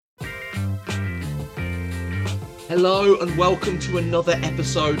Hello and welcome to another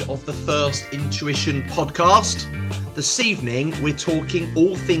episode of the First Intuition podcast. This evening we're talking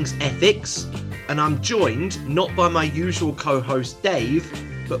all things ethics, and I'm joined not by my usual co-host Dave,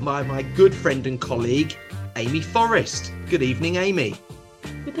 but by my good friend and colleague Amy Forrest. Good evening, Amy.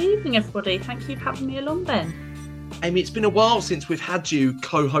 Good evening, everybody. Thank you for having me along, Ben. Amy, it's been a while since we've had you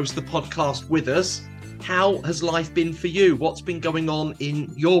co-host the podcast with us. How has life been for you? What's been going on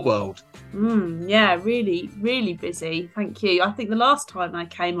in your world? Yeah, really busy. Thank you. I think the last time I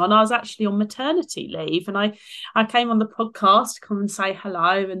came on, I was actually on maternity leave, and I came on the podcast to come and say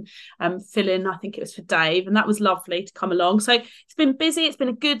hello and fill in. I think it was for Dave, and that was lovely to come along. So it's been busy. It's been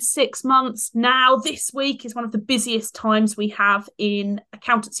a good 6 months now. This week is one of the busiest times we have in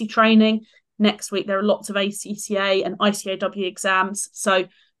accountancy training. Next week there are lots of ACCA and ICAW exams. So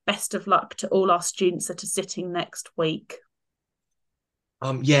best of luck to all our students that are sitting next week.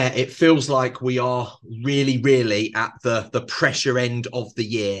 It feels like we are really at the pressure end of the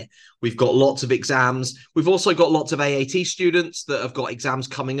year. We've got lots of exams. We've also got lots of AAT students that have got exams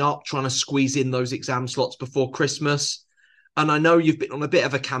coming up, trying to squeeze in those exam slots before Christmas. And I know you've been on a bit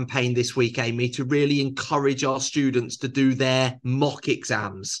of a campaign this week, Amy, to really encourage our students to do their mock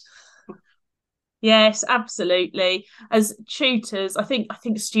exams. Yes, absolutely. As tutors, I think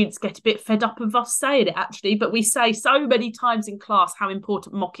students get a bit fed up of us saying it, actually, but we say so many times in class how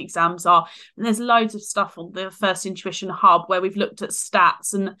important mock exams are. And there's loads of stuff on the First Intuition Hub where we've looked at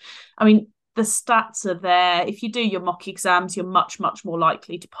stats. And I mean, the stats are there. If you do your mock exams, you're much more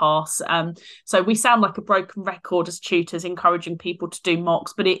likely to pass. So we sound like a broken record as tutors, encouraging people to do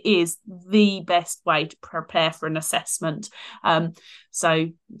mocks, but it is the best way to prepare for an assessment. So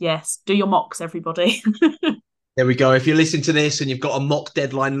yes, do your mocks, everybody. There we go. If you listen to this and you've got a mock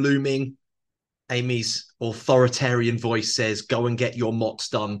deadline looming, Amy's authoritarian voice says, go and get your mocks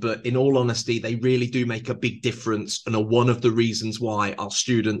done. But in all honesty, they really do make a big difference and are one of the reasons why our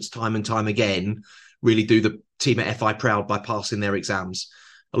students, time and time again, really do the team at FI proud by passing their exams.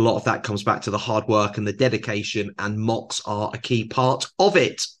 A lot of that comes back to the hard work and the dedication, and mocks are a key part of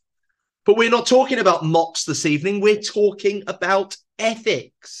it. But we're not talking about mocks this evening. We're talking about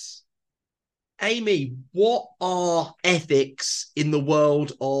ethics. Amy, what are ethics in the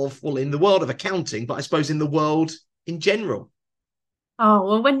world of accounting, but I suppose in the world in general?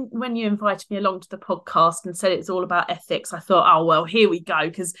 Oh, well, when you invited me along to the podcast and said it's all about ethics, I thought, oh, well, here we go,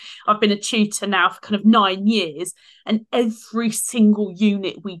 because I've been a tutor now for kind of 9 years, and every single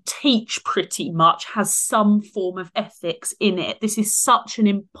unit we teach pretty much has some form of ethics in it. This is such an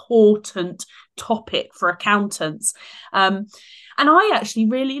important topic for accountants. And I actually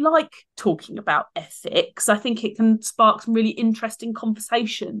really like talking about ethics. I think it can spark some really interesting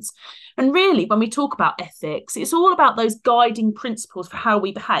conversations. And really, when we talk about ethics, it's all about those guiding principles for how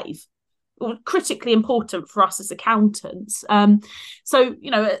we behave. Critically important for us as accountants. So,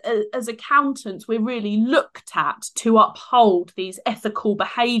 as accountants, we're really looked at to uphold these ethical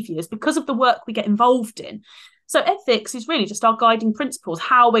behaviours because of the work we get involved in. So ethics is really just our guiding principles,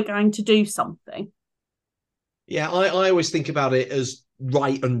 how we're going to do something. Yeah, I always think about it as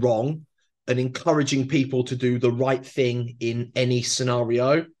right and wrong and encouraging people to do the right thing in any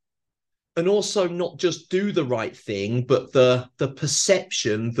scenario. And also not just do the right thing, but the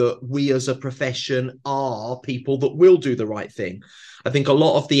perception that we as a profession are people that will do the right thing. I think a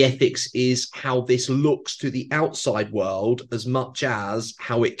lot of the ethics is how this looks to the outside world as much as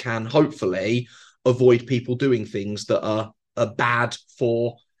how it can hopefully avoid people doing things that are bad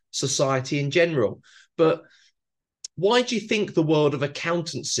for society in general. But why do you think the world of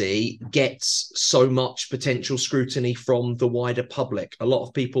accountancy gets so much potential scrutiny from the wider public? A lot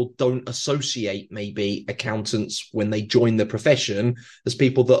of people don't associate maybe accountants when they join the profession as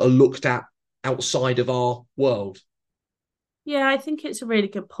people that are looked at outside of our world. Yeah, I think it's a really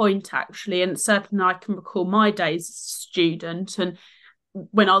good point, actually. And certainly I can recall my days as a student, and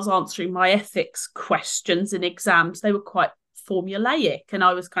when I was answering my ethics questions in exams, they were quite formulaic, and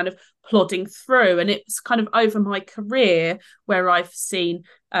I was kind of plodding through, and it's kind of over my career where I've seen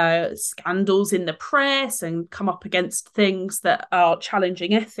scandals in the press and come up against things that are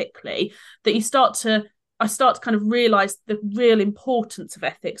challenging ethically, that I start to kind of realize the real importance of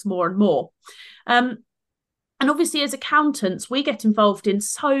ethics more and more. And obviously, as accountants, we get involved in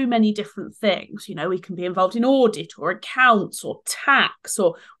so many different things. We can be involved in audit or accounts or tax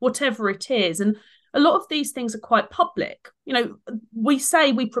or whatever it is. And a lot of these things are quite public. We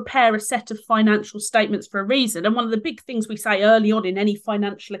say we prepare a set of financial statements for a reason. And one of the big things we say early on in any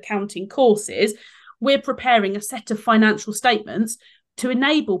financial accounting course is we're preparing a set of financial statements to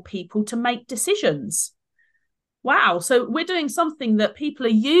enable people to make decisions. Wow. So we're doing something that people are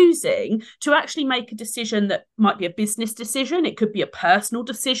using to actually make a decision that might be a business decision. It could be a personal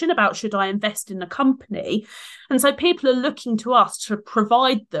decision about should I invest in a company. And so people are looking to us to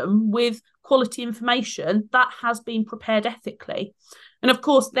provide them with quality information that has been prepared ethically. And of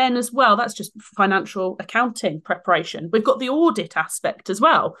course, then as well, that's just financial accounting preparation. We've got the audit aspect as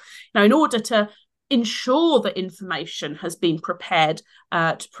well. Now, in order to ensure that information has been prepared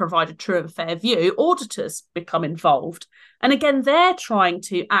to provide a true and fair view, auditors become involved. And again, they're trying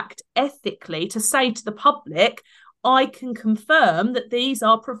to act ethically to say to the public, I can confirm that these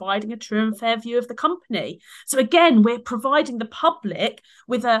are providing a true and fair view of the company. So again, we're providing the public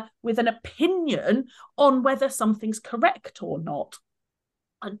with an opinion on whether something's correct or not.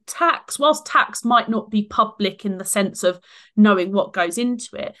 And tax, whilst tax might not be public in the sense of knowing what goes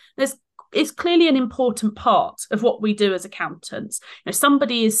into it, it's clearly an important part of what we do as accountants. We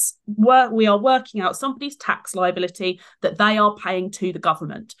are working out somebody's tax liability that they are paying to the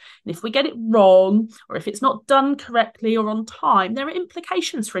government. And if we get it wrong, or if it's not done correctly or on time, there are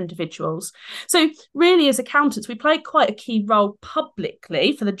implications for individuals. So really, as accountants, we play quite a key role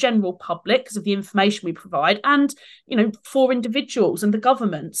publicly for the general public because of the information we provide, and for individuals and the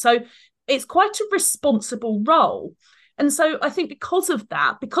government. So it's quite a responsible role. And so I think because of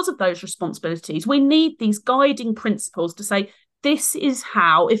those responsibilities, we need these guiding principles to say, this is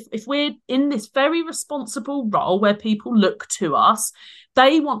how, if we're in this very responsible role where people look to us,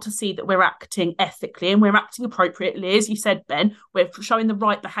 they want to see that we're acting ethically and we're acting appropriately. As you said, Ben, we're showing the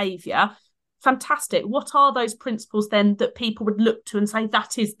right behaviour. Fantastic. What are those principles then that people would look to and say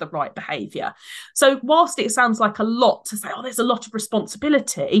that is the right behaviour? So whilst it sounds like a lot to say, there's a lot of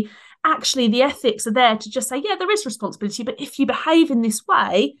responsibility, actually the ethics are there to just say, yeah, there is responsibility, but if you behave in this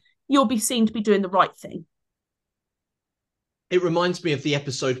way, you'll be seen to be doing the right thing. It reminds me of the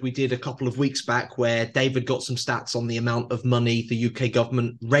episode we did a couple of weeks back where David got some stats on the amount of money the UK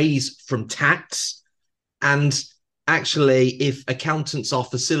government raise from tax. And actually, if accountants are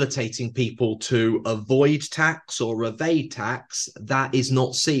facilitating people to avoid tax or evade tax, that is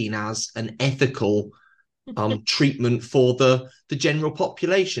not seen as an ethical treatment for the general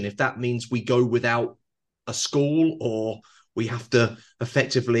population. If that means we go without a school, or we have to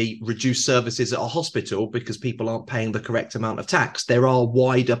effectively reduce services at a hospital because people aren't paying the correct amount of tax, there are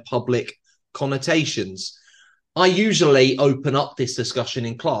wider public connotations. I usually open up this discussion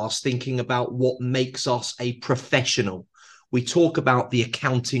in class thinking about what makes us a professional. We talk about the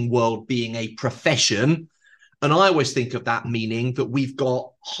accounting world being a profession, and I always think of that meaning that we've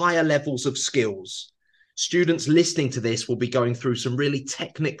got higher levels of skills. Students listening to this will be going through some really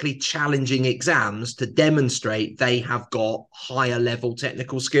technically challenging exams to demonstrate they have got higher level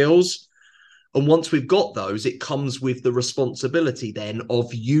technical skills. And once we've got those, it comes with the responsibility then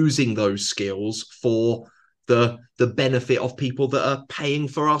of using those skills for the benefit of people that are paying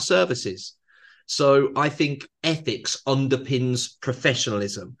for our services. So I think ethics underpins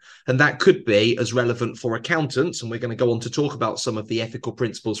professionalism, and that could be as relevant for accountants. And we're going to go on to talk about some of the ethical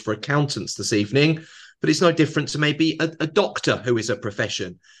principles for accountants this evening, but it's no different to maybe a doctor who is a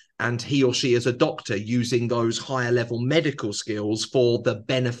profession, and he or she is a doctor using those higher level medical skills for the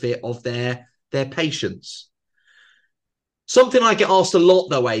benefit of their patients. Something I get asked a lot,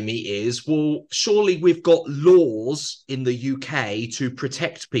 though, Amy, is, well, surely we've got laws in the UK to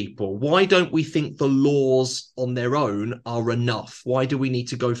protect people. Why don't we think the laws on their own are enough? Why do we need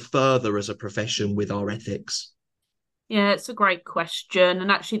to go further as a profession with our ethics? Yeah, it's a great question. And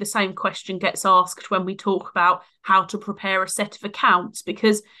actually, the same question gets asked when we talk about how to prepare a set of accounts,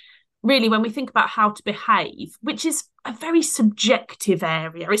 because really, when we think about how to behave, which is a very subjective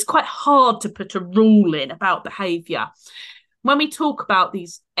area, it's quite hard to put a rule in about behaviour. When we talk about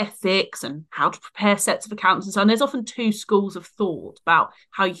these ethics and how to prepare sets of accounts and so on, there's often two schools of thought about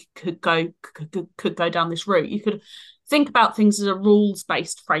how you could go down this route. You could think about things as a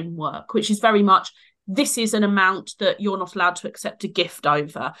rules-based framework, which is very much, this is an amount that you're not allowed to accept a gift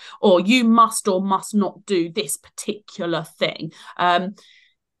over, or you must or must not do this particular thing.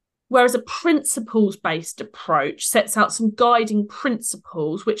 Whereas a principles-based approach sets out some guiding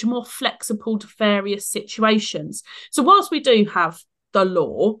principles which are more flexible to various situations. So whilst we do have the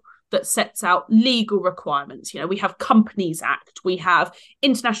law that sets out legal requirements, we have Companies Act, we have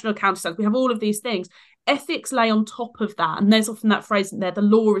International Accounting Standards, we have all of these things. Ethics lay on top of that. And there's often that phrase in there, the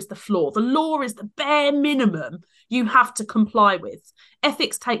law is the floor. The law is the bare minimum you have to comply with.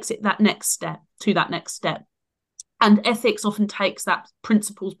 Ethics takes it to that next step. And ethics often takes that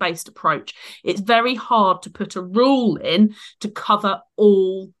principles-based approach. It's very hard to put a rule in to cover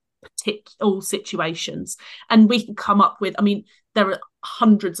all situations. And we can come up with, there are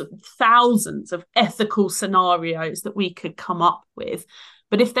hundreds of thousands of ethical scenarios that we could come up with.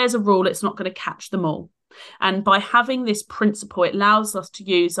 But if there's a rule, it's not going to catch them all. And by having this principle, it allows us to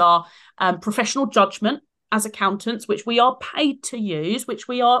use our professional judgment as accountants, which we are paid to use, which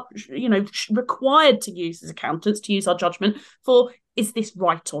we are, required to use as accountants, to use our judgment for, is this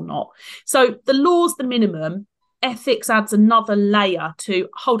right or not? So the law's the minimum. Ethics adds another layer to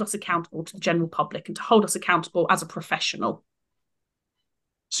hold us accountable to the general public and to hold us accountable as a professional.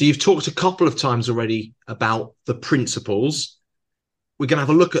 So you've talked a couple of times already about the principles. We're going to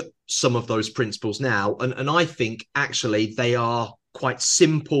have a look at some of those principles now. And I think actually they are quite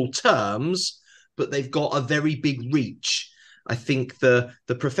simple terms, but they've got a very big reach. I think the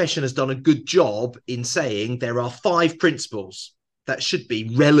profession has done a good job in saying there are 5 principles that should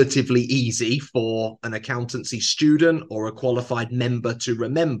be relatively easy for an accountancy student or a qualified member to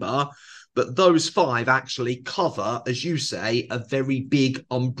remember. But those 5 actually cover, as you say, a very big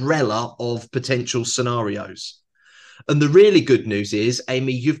umbrella of potential scenarios. And the really good news is,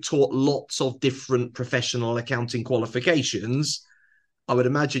 Amy, you've taught lots of different professional accounting qualifications. I would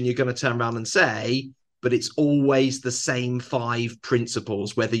imagine you're going to turn around and say, but it's always the same 5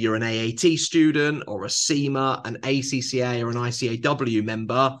 principles, whether you're an AAT student or a CIMA, an ACCA or an ICAW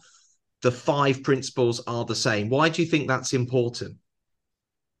member, the 5 principles are the same. Why do you think that's important?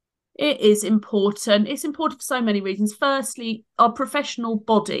 It is important. It's important for so many reasons. Firstly, our professional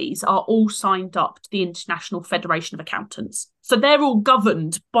bodies are all signed up to the International Federation of Accountants. So they're all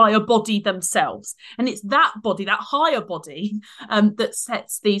governed by a body themselves. And it's that body, that higher body, that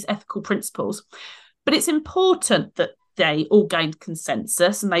sets these ethical principles. But it's important that they all gained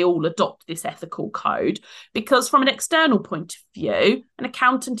consensus and they all adopt this ethical code, because from an external point of view, an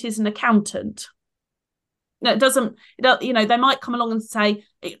accountant is an accountant. No, it doesn't, they might come along and say,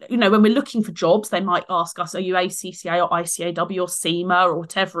 when we're looking for jobs, they might ask us, are you ACCA or ICAW or CIMA or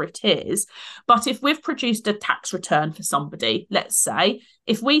whatever it is? But if we've produced a tax return for somebody, let's say,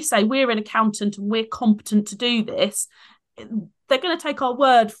 if we say we're an accountant and we're competent to do this, they're going to take our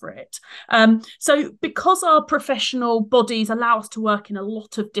word for it. So because our professional bodies allow us to work in a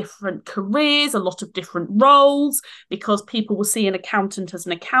lot of different careers, a lot of different roles, because people will see an accountant as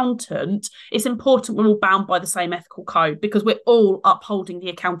an accountant, it's important we're all bound by the same ethical code, because we're all upholding the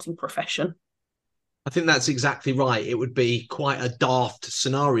accounting profession. I think that's exactly right. It would be quite a daft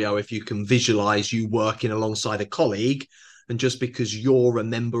scenario if you can visualize you working alongside a colleague, and just because you're a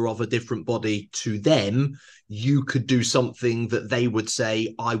member of a different body to them, you could do something that they would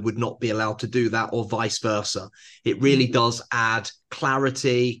say, I would not be allowed to do that, or vice versa. It really does add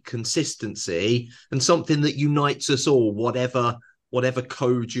clarity, consistency, and something that unites us all, whatever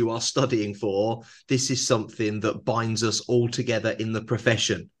code you are studying for. This is something that binds us all together in the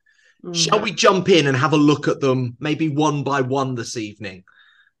profession. Shall we jump in and have a look at them, maybe one by one this evening?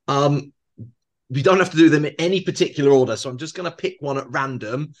 We don't have to do them in any particular order, so I'm just going to pick one at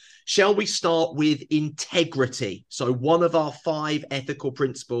random. Shall we start with integrity? So one of our 5 ethical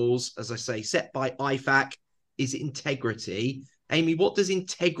principles, as I say, set by IFAC, is integrity. Amy, what does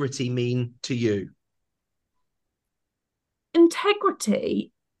integrity mean to you?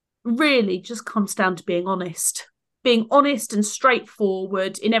 Integrity really just comes down to being honest and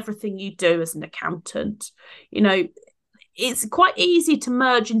straightforward in everything you do as an accountant. It's quite easy to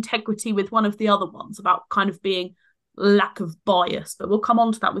merge integrity with one of the other ones about kind of being lack of bias, but we'll come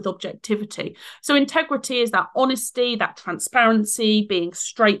on to that with objectivity. So integrity is that honesty, that transparency, being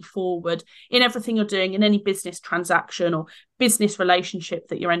straightforward in everything you're doing in any business transaction or business relationship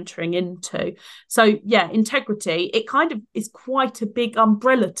that you're entering into. So yeah, integrity, it kind of is quite a big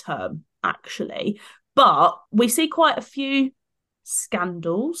umbrella term, actually, but we see quite a few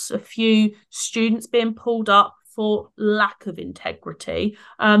scandals, a few students being pulled up for lack of integrity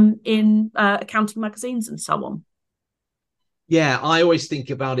in accounting magazines and so on. Yeah, I always think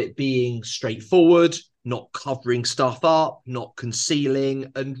about it being straightforward, not covering stuff up, not concealing,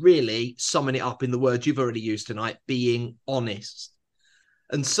 and really summing it up in the word you've already used tonight, being honest.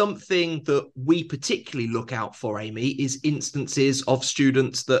 And something that we particularly look out for, Amy, is instances of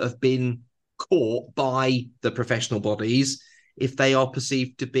students that have been caught by the professional bodies if they are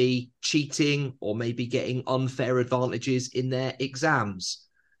perceived to be cheating or maybe getting unfair advantages in their exams.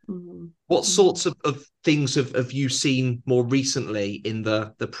 What sorts of things have you seen more recently in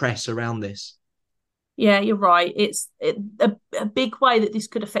the press around this? Yeah, you're right. A big way that this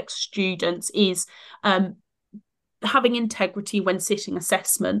could affect students is having integrity when sitting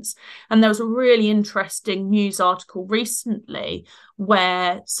assessments. And there was a really interesting news article recently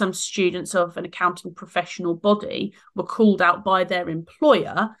where some students of an accounting professional body were called out by their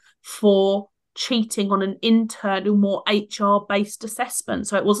employer for cheating on an internal, more HR-based assessment.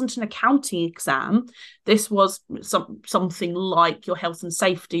 So it wasn't an accounting exam. This was something like your health and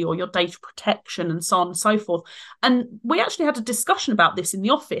safety or your data protection and so on and so forth. And we actually had a discussion about this in the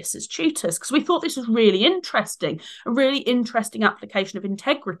office as tutors because we thought this was really interesting, a really interesting application of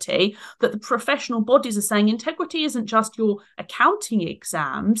integrity, that the professional bodies are saying integrity isn't just your accounting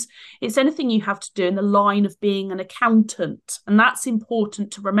exams, it's anything you have to do in the line of being an accountant. And that's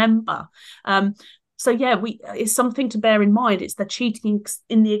important to remember. So yeah, it's something to bear in mind. It's the cheating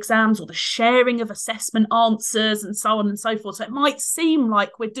in the exams or the sharing of assessment answers and so on and so forth. So it might seem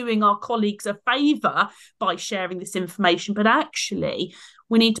like we're doing our colleagues a favour by sharing this information, but actually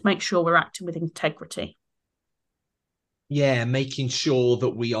we need to make sure we're acting with integrity. Yeah, making sure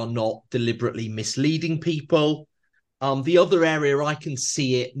that we are not deliberately misleading people. The other area I can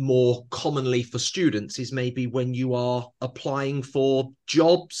see it more commonly for students is maybe when you are applying for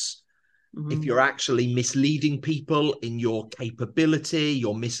jobs. If you're actually misleading people in your capability,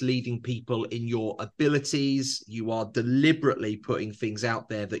 you're misleading people in your abilities, you are deliberately putting things out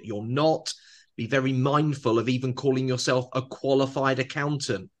there that you're not. Be very mindful of even calling yourself a qualified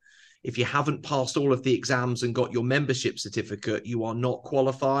accountant. If you haven't passed all of the exams and got your membership certificate, you are not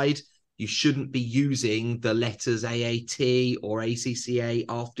qualified. You shouldn't be using the letters AAT or ACCA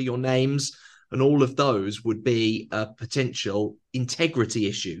after your names. And all of those would be a potential integrity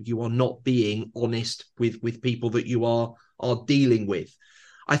issue. You are not being honest with people that you are dealing with.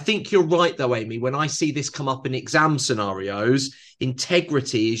 I think you're right, though, Amy. When I see this come up in exam scenarios,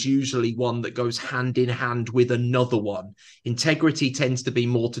 integrity is usually one that goes hand in hand with another one. Integrity tends to be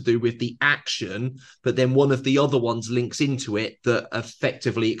more to do with the action, but then one of the other ones links into it that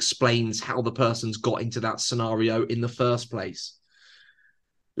effectively explains how the person's got into that scenario in the first place.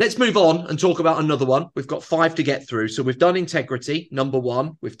 Let's move on and talk about another one. We've got 5 to get through. So we've done integrity, number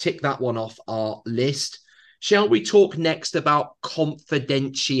 1. We've ticked that one off our list. Shall we talk next about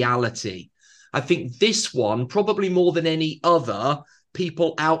confidentiality? I think this one, probably more than any other,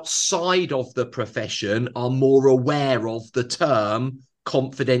 people outside of the profession are more aware of the term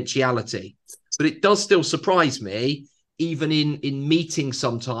confidentiality. But it does still surprise me, even in meetings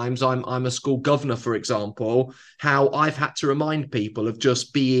sometimes, I'm a school governor, for example, how I've had to remind people of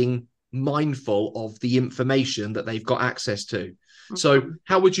just being mindful of the information that they've got access to. Mm-hmm. So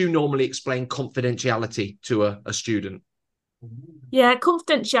how would you normally explain confidentiality to a student? Yeah,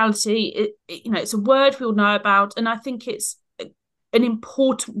 confidentiality, it's a word we'll know about. And I think it's an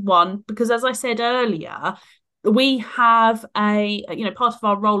important one because, as I said earlier, we have part of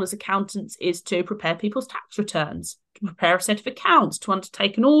our role as accountants is to prepare people's tax returns, to prepare a set of accounts, to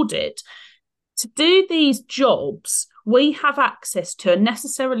undertake an audit. To do these jobs, we have access to, and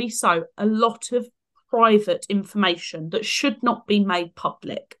necessarily so, a lot of private information that should not be made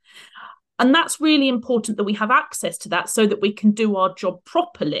public. And that's really important that we have access to that so that we can do our job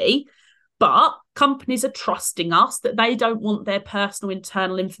properly. But companies are trusting us that they don't want their personal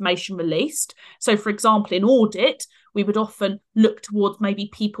internal information released. So, for example, in audit, we would often look towards maybe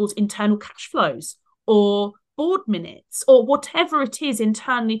people's internal cash flows or board minutes or whatever it is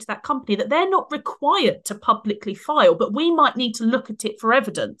internally to that company that they're not required to publicly file, but we might need to look at it for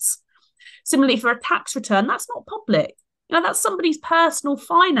evidence. Similarly, for a tax return, that's not public. That's somebody's personal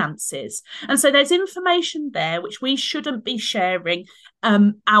finances. And so there's information there which we shouldn't be sharing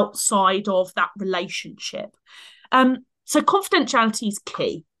outside of that relationship. So confidentiality is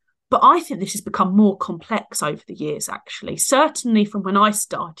key. But I think this has become more complex over the years, actually. Certainly from when I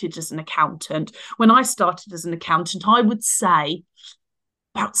started as an accountant. When I started as an accountant, I would say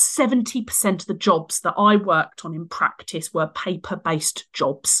about 70% of the jobs that I worked on in practice were paper-based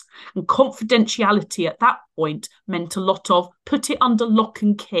jobs. And confidentiality at that point meant a lot of put it under lock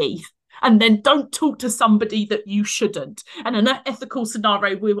and key and then don't talk to somebody that you shouldn't. And in an ethical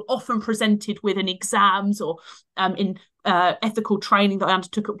scenario, we were often presented with in exams or in ethical training that I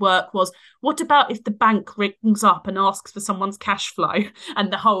undertook at work was, what about if the bank rings up and asks for someone's cash flow?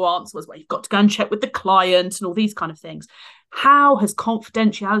 And the whole answer was, well, you've got to go and check with the client and all these kind of things. How has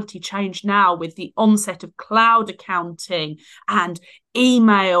confidentiality changed now with the onset of cloud accounting and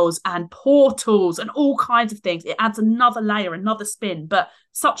emails and portals and all kinds of things? It adds another layer, another spin, but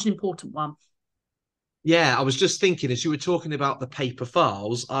such an important one. Yeah, I was just thinking, as you were talking about the paper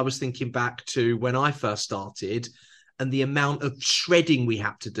files, I was thinking back to when I first started and the amount of shredding we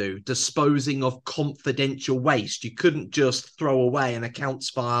had to do, disposing of confidential waste. You couldn't just throw away an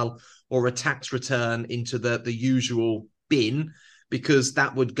accounts file or a tax return into the usual bin, because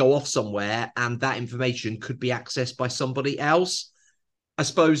that would go off somewhere and that information could be accessed by somebody else. I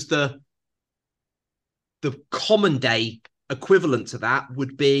suppose the common day equivalent to that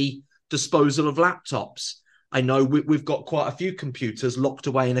would be disposal of laptops. I know we've got quite a few computers locked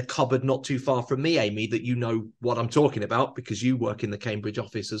away in a cupboard not too far from me, Amy, that you know what I'm talking about because you work in the Cambridge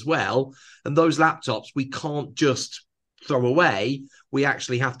office as well. And those laptops we can't just throw away. We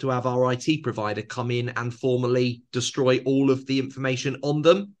actually have to have our IT provider come in and formally destroy all of the information on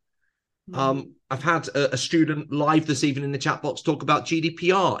them. I've had a student live this evening in the chat box talk about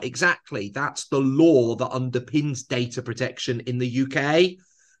GDPR. Exactly. That's the law that underpins data protection in the UK.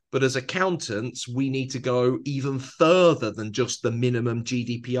 But as accountants, we need to go even further than just the minimum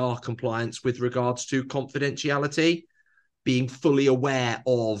GDPR compliance with regards to confidentiality, being fully aware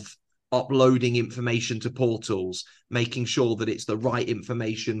of uploading information to portals, making sure that it's the right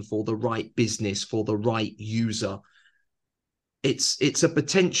information for the right business, for the right user. It's a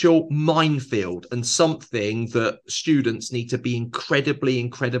potential minefield and something that students need to be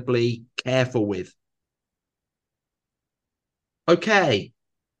incredibly careful with. Okay,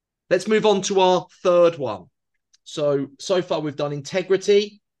 let's move on to our third one. So far we've done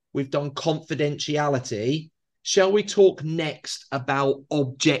integrity, we've done confidentiality. Shall we talk next about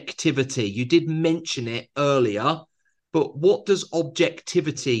objectivity? You did mention it earlier, but what does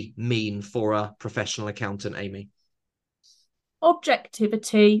objectivity mean for a professional accountant, Amy?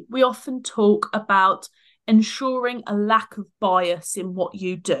 Objectivity, we often talk about ensuring a lack of bias in what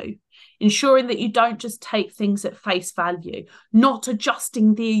you do, ensuring that you don't just take things at face value, not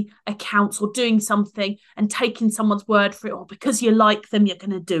adjusting the accounts or doing something and taking someone's word for it, or because you like them, you're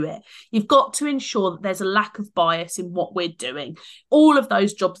going to do it. You've got to ensure that there's a lack of bias in what we're doing. All of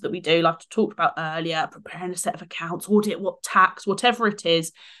those jobs that we do, like I talked about earlier, preparing a set of accounts, audit, what tax, whatever it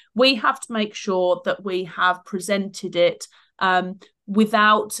is, we have to make sure that we have presented it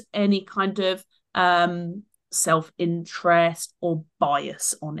without any kind of self-interest or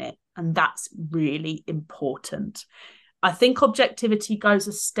bias on it. And that's really important. I think objectivity goes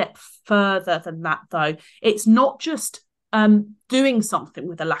a step further than that, though. It's not just doing something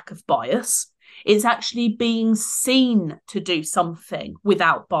with a lack of bias. It's actually being seen to do something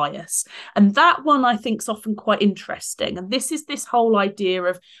without bias. And that one I think is often quite interesting. And this is this whole idea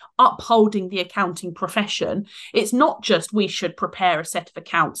of upholding the accounting profession. It's not just we should prepare a set of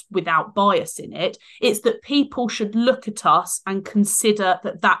accounts without bias in it. It's that people should look at us and consider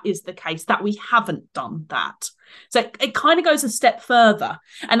that that is the case, that we haven't done that. So it kind of goes a step further.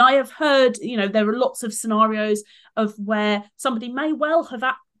 And I have heard, there are lots of scenarios of where somebody may well have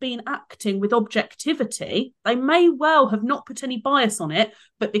been acting with objectivity. They may well have not put any bias on it,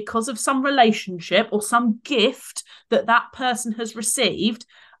 but because of some relationship or some gift that person has received,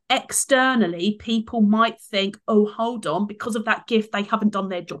 externally, people might think, oh, hold on, because of that gift, they haven't done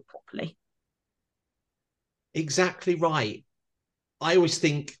their job properly. Exactly right. I always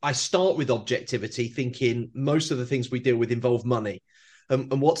think I start with objectivity, thinking most of the things we deal with involve money.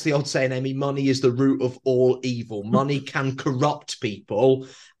 And what's the old saying, Amy? Money is the root of all evil. Money can corrupt people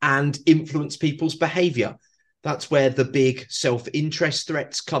and influence people's behavior. That's where the big self-interest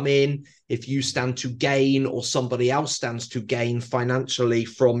threats come in. If you stand to gain or somebody else stands to gain financially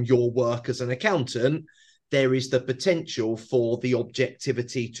from your work as an accountant, there is the potential for the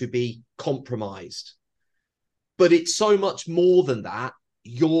objectivity to be compromised. But it's so much more than that.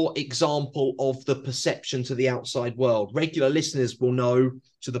 Your example of the perception to the outside world. Regular listeners will know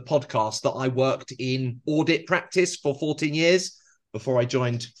to the podcast that I worked in audit practice for 14 years before I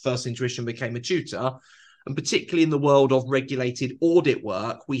joined First Intuition, became a tutor. And particularly in the world of regulated audit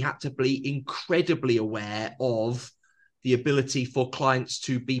work, we had to be incredibly aware of the ability for clients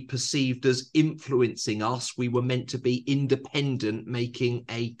to be perceived as influencing us. We were meant to be independent, making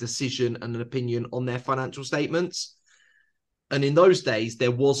a decision and an opinion on their financial statements. And in those days, there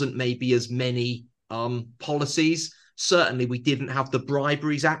wasn't maybe as many policies. Certainly, we didn't have the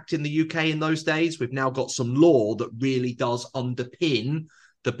Briberies Act in the UK in those days. We've now got some law that really does underpin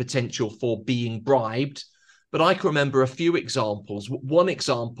the potential for being bribed. But I can remember a few examples. One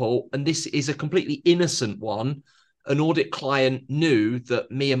example, and this is a completely innocent one, an audit client knew that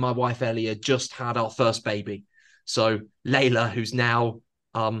me and my wife, Ellie, just had our first baby. So Layla, who's now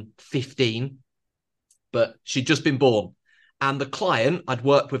 15, but she'd just been born. And the client, I'd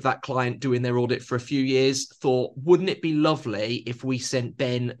worked with that client doing their audit for a few years, thought, wouldn't it be lovely if we sent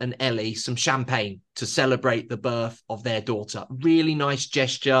Ben and Ellie some champagne to celebrate the birth of their daughter? Really nice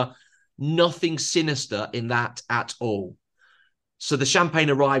gesture, nothing sinister in that at all. So the champagne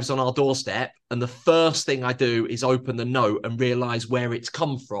arrives on our doorstep, and the first thing I do is open the note and realize where it's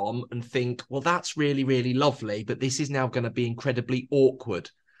come from and think, well, that's really, really lovely, but this is now going to be incredibly awkward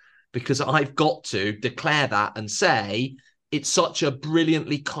because I've got to declare that and say, it's such a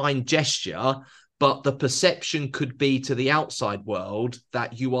brilliantly kind gesture, but the perception could be to the outside world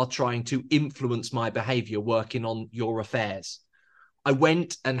that you are trying to influence my behavior working on your affairs. I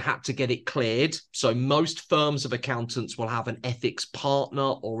went and had to get it cleared. So most firms of accountants will have an ethics partner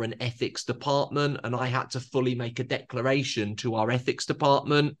or an ethics department, and I had to fully make a declaration to our ethics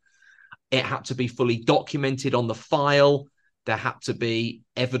department. It had to be fully documented on the file. There had to be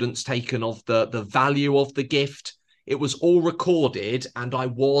evidence taken of the value of the gift. It was all recorded, and I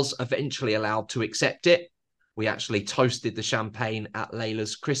was eventually allowed to accept it. We actually toasted the champagne at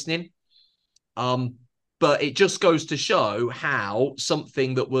Layla's christening. But it just goes to show how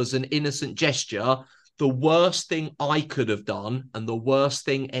something that was an innocent gesture, the worst thing I could have done and the worst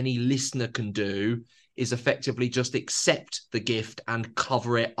thing any listener can do is effectively just accept the gift and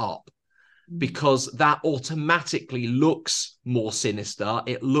cover it up, because that automatically looks more sinister.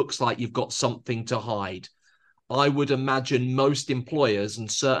 It looks like you've got something to hide. I would imagine most employers and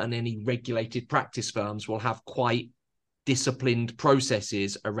certainly any regulated practice firms will have quite disciplined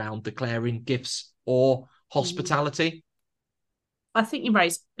processes around declaring gifts or hospitality. I think you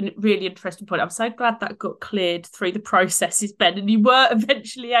raised a really interesting point. I'm so glad that got cleared through the processes, Ben, and you were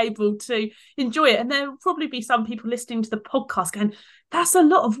eventually able to enjoy it. And there will probably be some people listening to the podcast going, that's a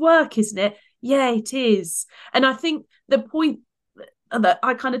lot of work, isn't it? Yeah, it is. And I think the point that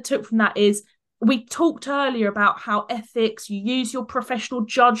I kind of took from that is, we talked earlier about how ethics, you use your professional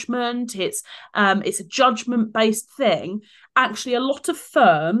judgment. It's a judgment-based thing. Actually, a lot of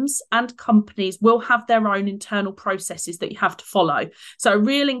firms and companies will have their own internal processes that you have to follow. So a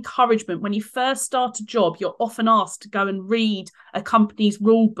real encouragement, when you first start a job, you're often asked to go and read a company's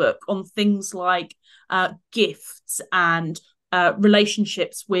rule book on things like gifts and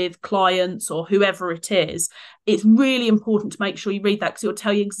relationships with clients or whoever it is. It's really important to make sure you read that, because it will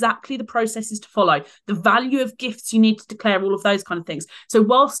tell you exactly the processes to follow, the value of gifts you need to declare, all of those kind of things. So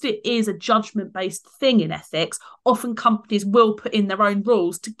whilst it is a judgment-based thing in ethics, often companies will put in their own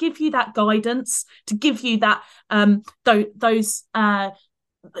rules to give you that guidance, to give you that those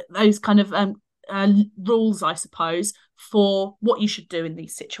kind of rules, I suppose, for what you should do in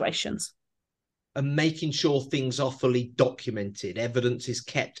these situations. And making sure things are fully documented. Evidence is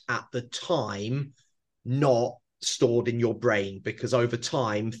kept at the time, not stored in your brain, because over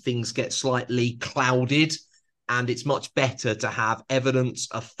time things get slightly clouded, and it's much better to have evidence,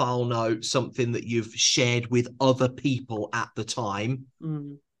 a file note, something that you've shared with other people at the time.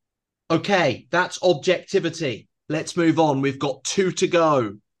 Okay, that's objectivity. Let's move on. We've got 2 to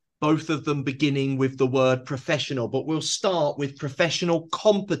go, both of them beginning with the word professional, but we'll start with professional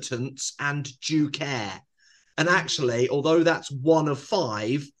competence and due care. And actually, although that's 1 of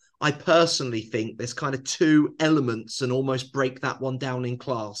 5, I personally think there's kind of 2 elements, and almost break that one down in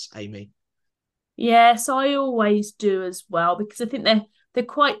class, Amy. Yes, I always do as well, because I think they're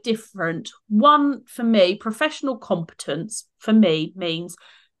quite different. One, for me, professional competence for me means,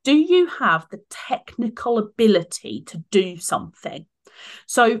 do you have the technical ability to do something?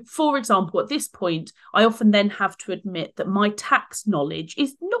 So, for example, at this point, I often then have to admit that my tax knowledge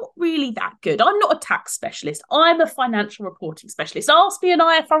is not really that good. I'm not a tax specialist. I'm a financial reporting specialist. Ask me an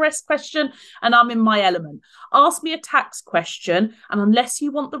IFRS question and I'm in my element. Ask me a tax question, and unless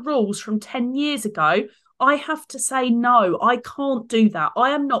you want the rules from 10 years ago, I have to say, no, I can't do that.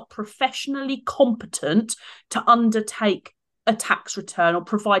 I am not professionally competent to undertake a tax return or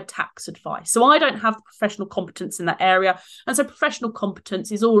provide tax advice. So I don't have the professional competence in that area. And so professional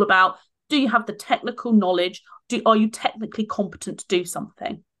competence is all about, do you have the technical knowledge? Are you technically competent to do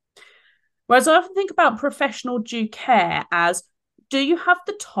something? Whereas I often think about professional due care as, do you have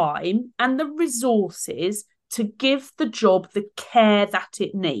the time and the resources to give the job the care that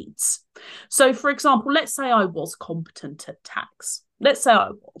it needs? So, for example, let's say I was competent at tax. Let's say I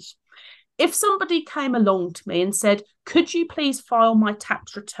was. If somebody came along to me and said, could you please file my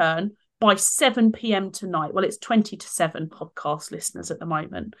tax return by 7 p.m. tonight? Well, it's 20 to 7 podcast listeners at the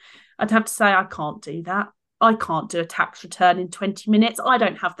moment. I'd have to say, I can't do that. I can't do a tax return in 20 minutes. I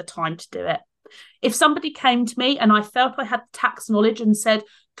don't have the time to do it. If somebody came to me and I felt I had tax knowledge and said,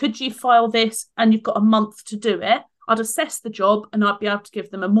 could you file this and you've got a month to do it? I'd assess the job and I'd be able to give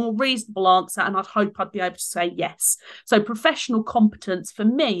them a more reasonable answer, and I'd hope I'd be able to say yes. So professional competence for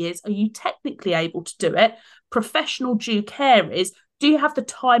me is, are you technically able to do it? Professional due care is, do you have the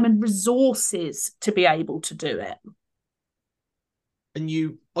time and resources to be able to do it? And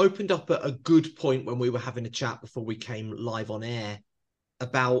you opened up a good point when we were having a chat before we came live on air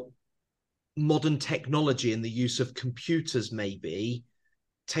about modern technology and the use of computers maybe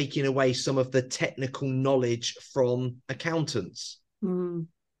taking away some of the technical knowledge from accountants.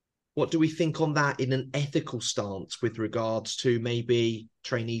 What What do we think on that in an ethical stance with regards to maybe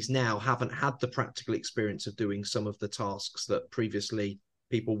trainees now haven't had the practical experience of doing some of the tasks that previously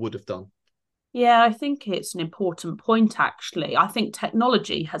people would have done? Yeah, I think it's an important point, actually. I think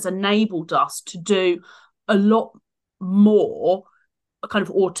technology has enabled us to do a lot more kind of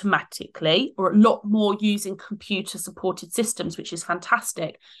automatically, or a lot more using computer supported systems, which is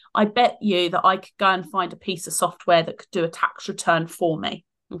fantastic. I bet you that I could go and find a piece of software that could do a tax return for me.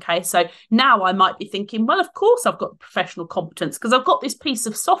 Okay, so now I might be thinking, well, of course I've got professional competence because I've got this piece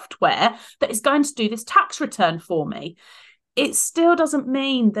of software that is going to do this tax return for me. It still doesn't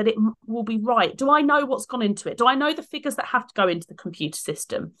mean that it will be right. Do I know what's gone into it? Do I know the figures that have to go into the computer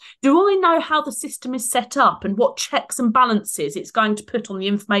system? Do I know how the system is set up and what checks and balances it's going to put on the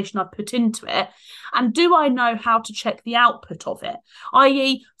information I've put into it? And do I know how to check the output of it?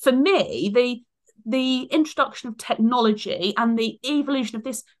 I.e., for me, the introduction of technology and the evolution of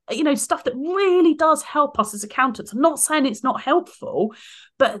this, stuff that really does help us as accountants. I'm not saying it's not helpful,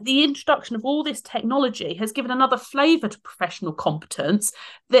 but the introduction of all this technology has given another flavour to professional competence.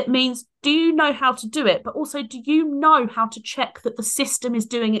 That means, do you know how to do it? But also, do you know how to check that the system is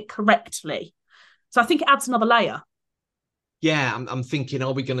doing it correctly? So I think it adds another layer. Yeah, I'm thinking,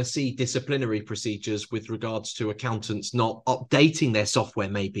 are we going to see disciplinary procedures with regards to accountants not updating their software?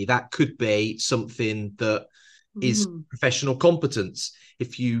 Maybe that could be something that is professional competence.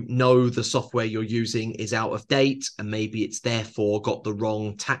 If you know the software you're using is out of date and maybe it's therefore got the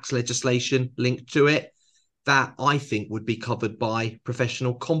wrong tax legislation linked to it, that I think would be covered by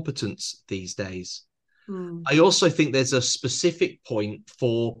professional competence these days. I also think there's a specific point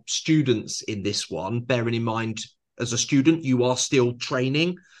for students in this one, bearing in mind, as a student, you are still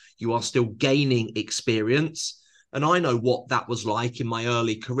training, you are still gaining experience. And I know what that was like in my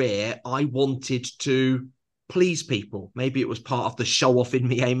early career. I wanted to please people. Maybe it was part of the show off in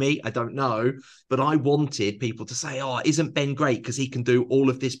me, Amy. I don't know. But I wanted people to say, oh, isn't Ben great because he can do all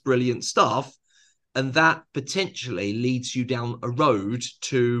of this brilliant stuff? And that potentially leads you down a road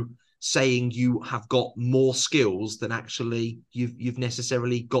to saying you have got more skills than actually you've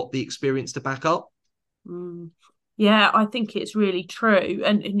necessarily got the experience to back up. Yeah, I think it's really true.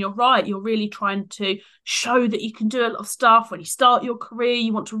 And you're right. You're really trying to show that you can do a lot of stuff. When you start your career,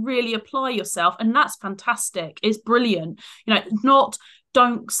 you want to really apply yourself. And that's fantastic. It's brilliant.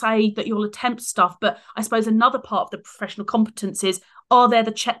 Don't say that you'll attempt stuff. But I suppose another part of the professional competence is, are there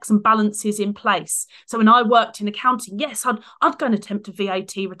the checks and balances in place? So when I worked in accounting, yes, I'd go and attempt a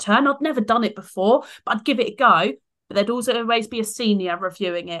VAT return. I'd never done it before, but I'd give it a go. But there'd also always be a senior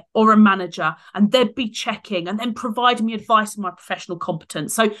reviewing it or a manager, and they'd be checking and then providing me advice on my professional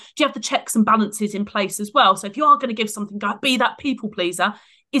competence. So do you have the checks and balances in place as well? So if you are going to give something, be that people pleaser,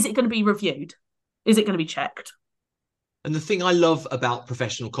 is it going to be reviewed? Is it going to be checked? And the thing I love about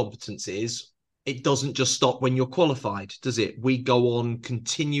professional competence is it doesn't just stop when you're qualified, does it? We go on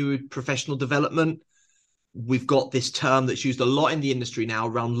continued professional development. We've got this term that's used a lot in the industry now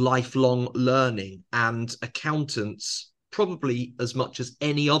around lifelong learning, and accountants, probably as much as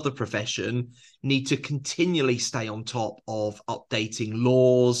any other profession, need to continually stay on top of updating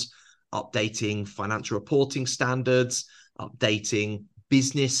laws, updating financial reporting standards, updating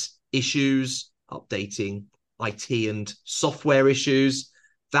business issues, updating IT and software issues.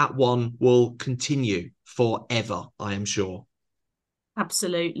 That one will continue forever, I am sure.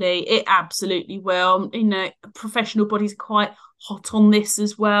 Absolutely. It absolutely will. Professional bodies are quite hot on this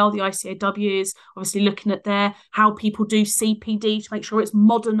as well. The ICAW is obviously looking at how people do CPD to make sure it's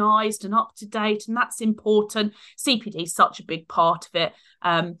modernised and up to date, and that's important. CPD is such a big part of it.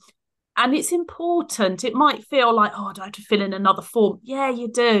 And it's important. It might feel like, oh, do I have to fill in another form? Yeah, you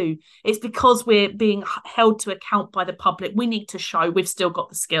do. It's because we're being held to account by the public. We need to show we've still got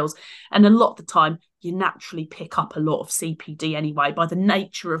the skills. And a lot of the time, you naturally pick up a lot of CPD anyway by the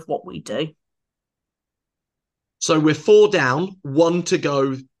nature of what we do. So we're 4 down, 1 to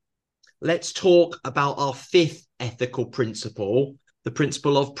go. Let's talk about our 5th ethical principle, the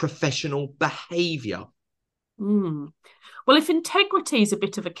principle of professional behaviour. Well, if integrity is a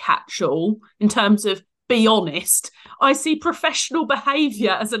bit of a catch-all in terms of be honest, I see professional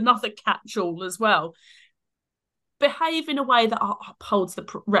behaviour as another catch-all as well. Behave in a way that upholds the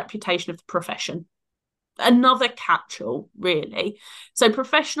reputation of the profession. Another catch-all, really. So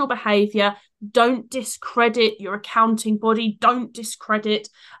professional behaviour, don't discredit your accounting body, don't discredit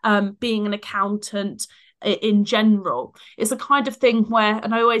being an accountant in general. It's the kind of thing where,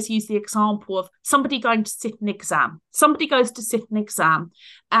 and I always use the example of somebody going to sit an exam. Somebody goes to sit an exam,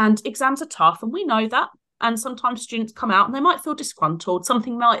 and exams are tough, and we know that. And sometimes students come out and they might feel disgruntled.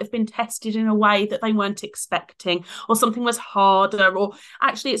 Something might have been tested in a way that they weren't expecting, or something was harder, or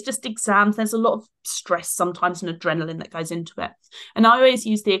actually it's just exams. There's a lot of stress sometimes and adrenaline that goes into it. And I always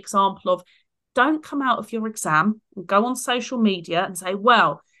use the example of, don't come out of your exam and go on social media and say,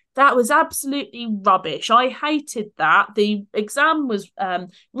 well, that was absolutely rubbish. I hated that. The exam was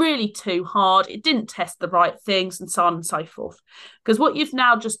really too hard. It didn't test the right things, and so on and so forth. Because what you've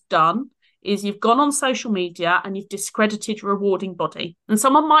now just done is you've gone on social media and you've discredited your awarding body. And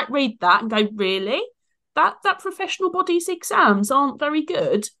someone might read that and go, really? That professional body's exams aren't very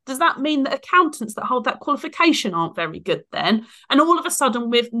good? Does that mean that accountants that hold that qualification aren't very good then? And all of a sudden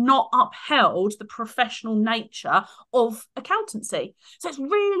we've not upheld the professional nature of accountancy. So it's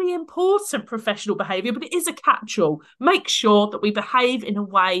really important professional behaviour, but it is a catch-all. Make sure that we behave in a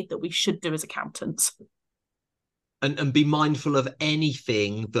way that we should do as accountants. And be mindful of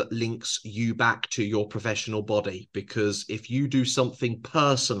anything that links you back to your professional body, because if you do something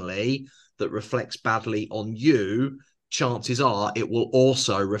personally that reflects badly on you, chances are it will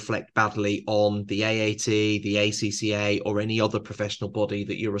also reflect badly on the AAT, the ACCA, or any other professional body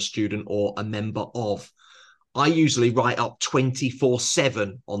that you're a student or a member of. I usually write up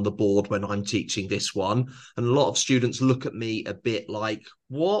 24/7 on the board when I'm teaching this one. And a lot of students look at me a bit like,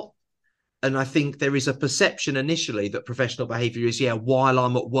 what? And I think there is a perception initially that professional behavior is, while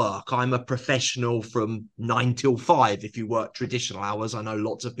I'm at work, I'm a professional from 9 till 5. If you work traditional hours, I know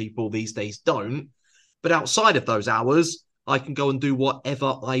lots of people these days don't. But outside of those hours, I can go and do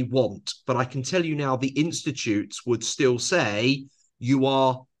whatever I want. But I can tell you now, the institutes would still say you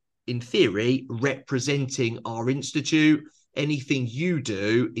are, in theory, representing our institute. Anything you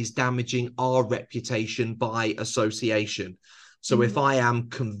do is damaging our reputation by association. So if I am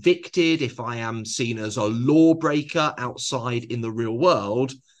convicted, if I am seen as a lawbreaker outside in the real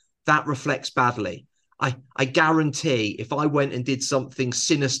world, that reflects badly. I guarantee if I went and did something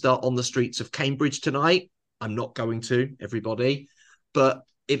sinister on the streets of Cambridge tonight, I'm not going to, everybody, but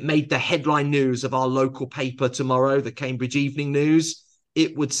it made the headline news of our local paper tomorrow, the Cambridge Evening News.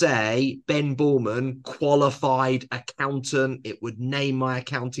 It would say, Ben Borman, qualified accountant. It would name my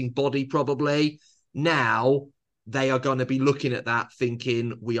accounting body probably. Now, they are going to be looking at that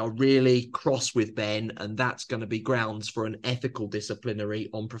thinking we are really cross with Ben, and that's going to be grounds for an ethical disciplinary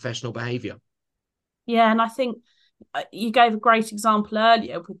on professional behaviour. Yeah, and I think you gave a great example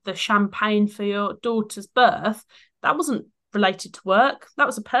earlier with the champagne for your daughter's birth. That wasn't related to work. That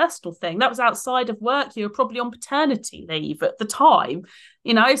was a personal thing. That was outside of work. You were probably on paternity leave at the time,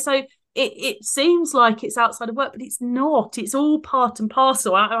 so it seems like it's outside of work, but it's not. It's all part and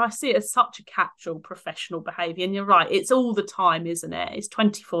parcel. I see it as such a catch-all professional behaviour. And you're right, it's all the time, isn't it? It's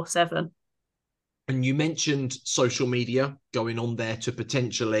 24/7. And you mentioned social media going on there to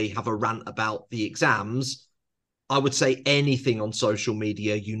potentially have a rant about the exams. I would say anything on social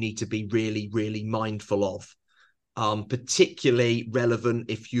media you need to be really, really mindful of. Particularly relevant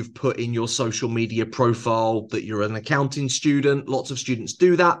if you've put in your social media profile that you're an accounting student. Lots of students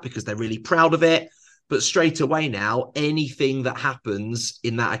do that because they're really proud of it. But straight away now, anything that happens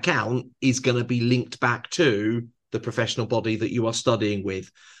in that account is going to be linked back to the professional body that you are studying with.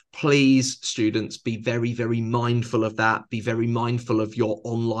 Please, students, be very, very mindful of that. Be very mindful of your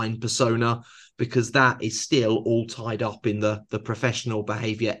online persona, because that is still all tied up in the professional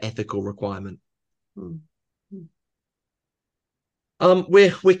behavior ethical requirement.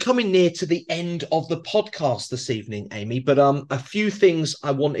 We're coming near to the end of the podcast this evening, Amy, but a few things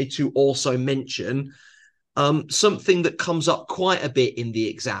I wanted to also mention. Something that comes up quite a bit in the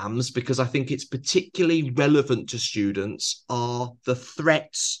exams, because I think it's particularly relevant to students, are the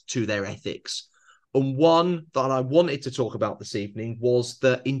threats to their ethics. And one that I wanted to talk about this evening was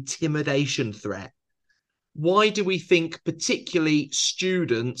the intimidation threat. Why do we think particularly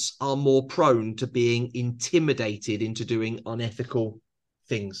students are more prone to being intimidated into doing unethical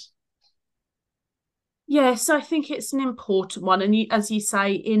things? Yes, I think it's an important one. And as you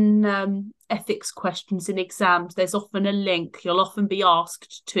say, in ethics questions in exams, there's often a link. You'll often be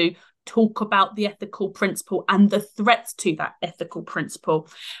asked to talk about the ethical principle and the threats to that ethical principle.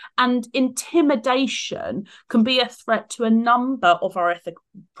 And intimidation can be a threat to a number of our ethical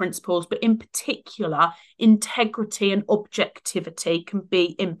principles, but in particular, integrity and objectivity can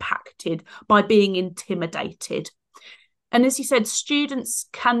be impacted by being intimidated. And as you said, students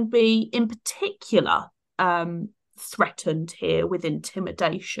can be, in particular, threatened here with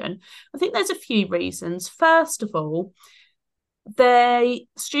intimidation. I think there's a few reasons. First of all,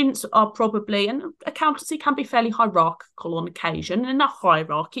 students are probably, and accountancy can be fairly hierarchical on occasion, and in a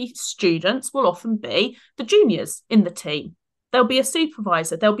hierarchy, students will often be the juniors in the team. There'll be a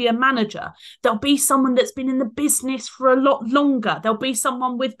supervisor, there'll be a manager, there'll be someone that's been in the business for a lot longer, there'll be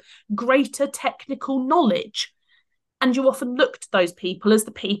someone with greater technical knowledge. And you often look to those people as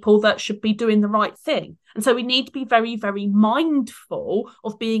the people that should be doing the right thing. And so we need to be very, very mindful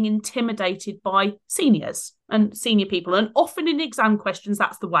of being intimidated by seniors and senior people. And often in exam questions,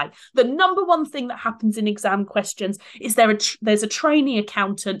 that's the way. The number one thing that happens in exam questions is there's a trainee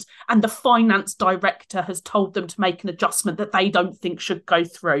accountant and the finance director has told them to make an adjustment that they don't think should go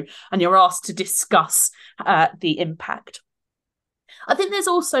through. And you're asked to discuss the impact. I think there's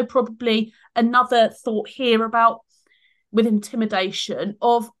also probably another thought here about with intimidation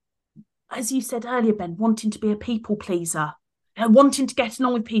of, as you said earlier, Ben, wanting to be a people pleaser and wanting to get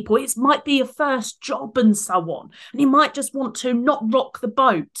along with people. It might be your first job and so on. And you might just want to not rock the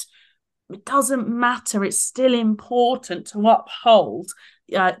boat. It doesn't matter. It's still important to uphold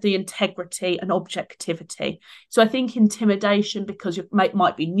the integrity and objectivity. So I think intimidation, because you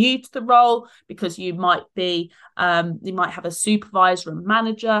might be new to the role, because you might have a supervisor and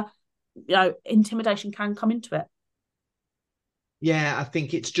manager, intimidation can come into it. Yeah, I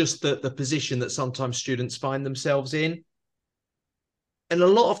think it's just the position that sometimes students find themselves in. And a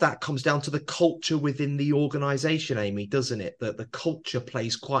lot of that comes down to the culture within the organisation, Amy, doesn't it? That the culture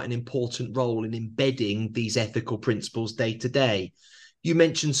plays quite an important role in embedding these ethical principles day to day. You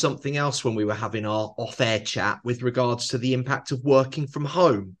mentioned something else when we were having our off-air chat with regards to the impact of working from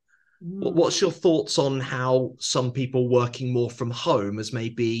home. What's your thoughts on how some people working more from home has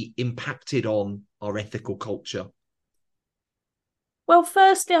maybe impacted on our ethical culture? Well,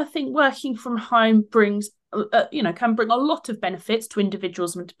 firstly, I think working from home can bring a lot of benefits to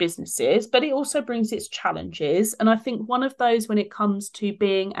individuals and to businesses, but it also brings its challenges. And I think one of those, when it comes to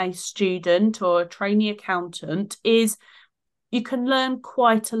being a student or a trainee accountant, is you can learn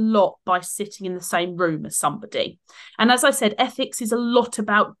quite a lot by sitting in the same room as somebody. And as I said, ethics is a lot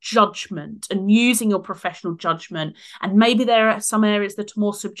about judgment and using your professional judgment. And maybe there are some areas that are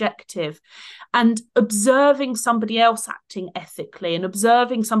more subjective. And observing somebody else acting ethically and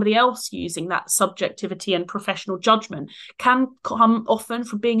observing somebody else using that subjectivity and professional judgment can come often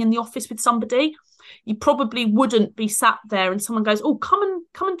from being in the office with somebody. You probably wouldn't be sat there and someone goes, "Oh, come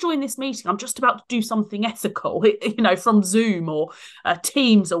and join this meeting. I'm just about to do something ethical," from Zoom or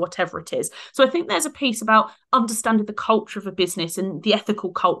Teams or whatever it is. So I think there's a piece about understanding the culture of a business and the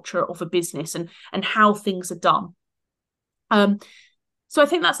ethical culture of a business and how things are done. So I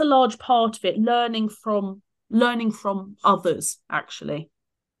think that's a large part of it, learning from others, actually.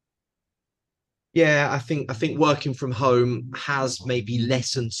 Yeah, I think working from home has maybe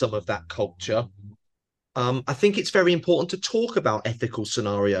lessened some of that culture. I think it's very important to talk about ethical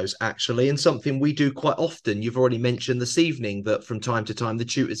scenarios, actually, and something we do quite often. You've already mentioned this evening that from time to time, the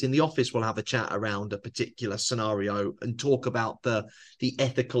tutors in the office will have a chat around a particular scenario and talk about the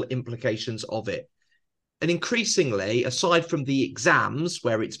ethical implications of it. And increasingly, aside from the exams,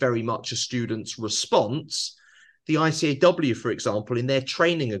 where it's very much a student's response, the ICAW, for example, in their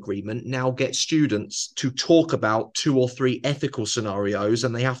training agreement now gets students to talk about 2 or 3 ethical scenarios,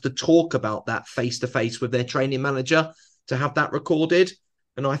 and they have to talk about that face-to-face with their training manager to have that recorded.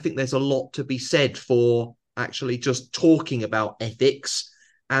 And I think there's a lot to be said for actually just talking about ethics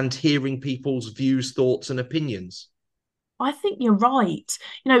and hearing people's views, thoughts, and opinions. I think you're right.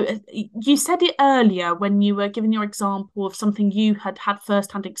 You said it earlier when you were giving your example of something you had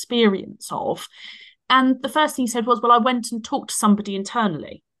first-hand experience of. And the first thing you said was, well, I went and talked to somebody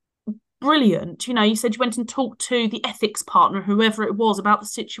internally. Brilliant. You said you went and talked to the ethics partner, whoever it was, about the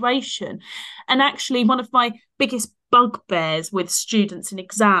situation. And actually, one of my biggest bugbears with students in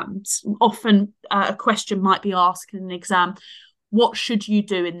exams, often a question might be asked in an exam, what should you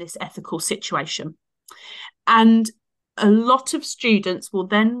do in this ethical situation? And a lot of students will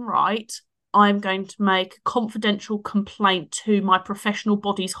then write, I'm going to make a confidential complaint to my professional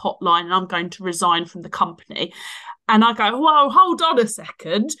body's hotline and I'm going to resign from the company. And I go, whoa, hold on a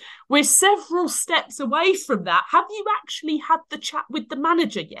second. We're several steps away from that. Have you actually had the chat with the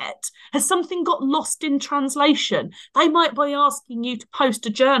manager yet? Has something got lost in translation? They might be asking you to post a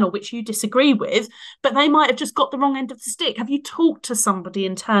journal which you disagree with, but they might have just got the wrong end of the stick. Have you talked to somebody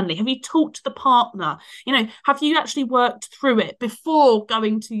internally? Have you talked to the partner? Have you actually worked through it before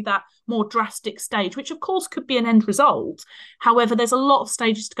going to that more drastic stage, which of course could be an end result. However, there's a lot of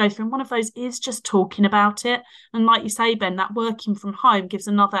stages to go through, and one of those is just talking about it. And like you say, Ben, that working from home gives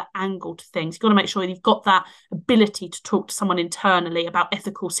another angle to things. You've got to make sure you've got that ability to talk to someone internally about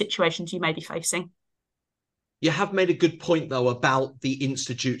ethical situations you may be facing. You have made a good point, though, about the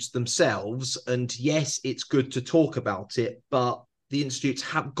institutes themselves. And yes, it's good to talk about it, but the institutes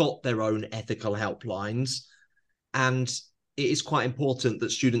have got their own ethical helplines. And it is quite important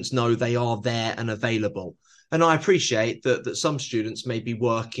that students know they are there and available. And I appreciate that some students maybe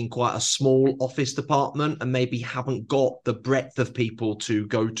work in quite a small office department and maybe haven't got the breadth of people to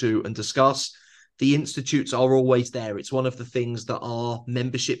go to and discuss. The institutes are always there. It's one of the things that our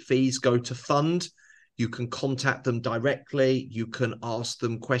membership fees go to fund. You can contact them directly. You can ask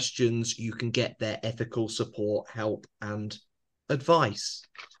them questions. You can get their ethical support, help, and advice.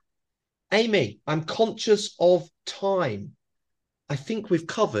 Amy, I'm conscious of time. I think we've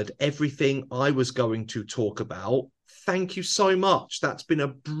covered everything I was going to talk about. Thank you so much. That's been a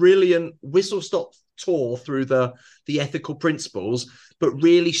brilliant whistle-stop tour through the ethical principles, but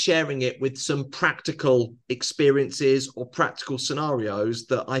really sharing it with some practical experiences or practical scenarios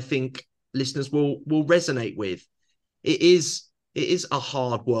that I think listeners will resonate with. It is a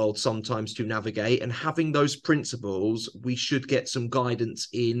hard world sometimes to navigate, and having those principles, we should get some guidance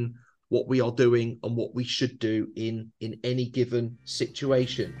in what we are doing and what we should do in any given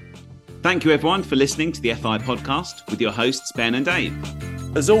situation. Thank you everyone for listening to the FI podcast with your hosts Ben and Dave.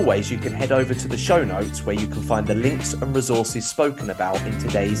 As always, you can head over to the show notes where you can find the links and resources spoken about in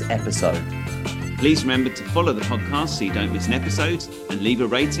today's episode. Please remember to follow the podcast so you don't miss an episode and leave a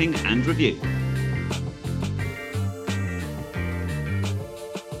rating and review.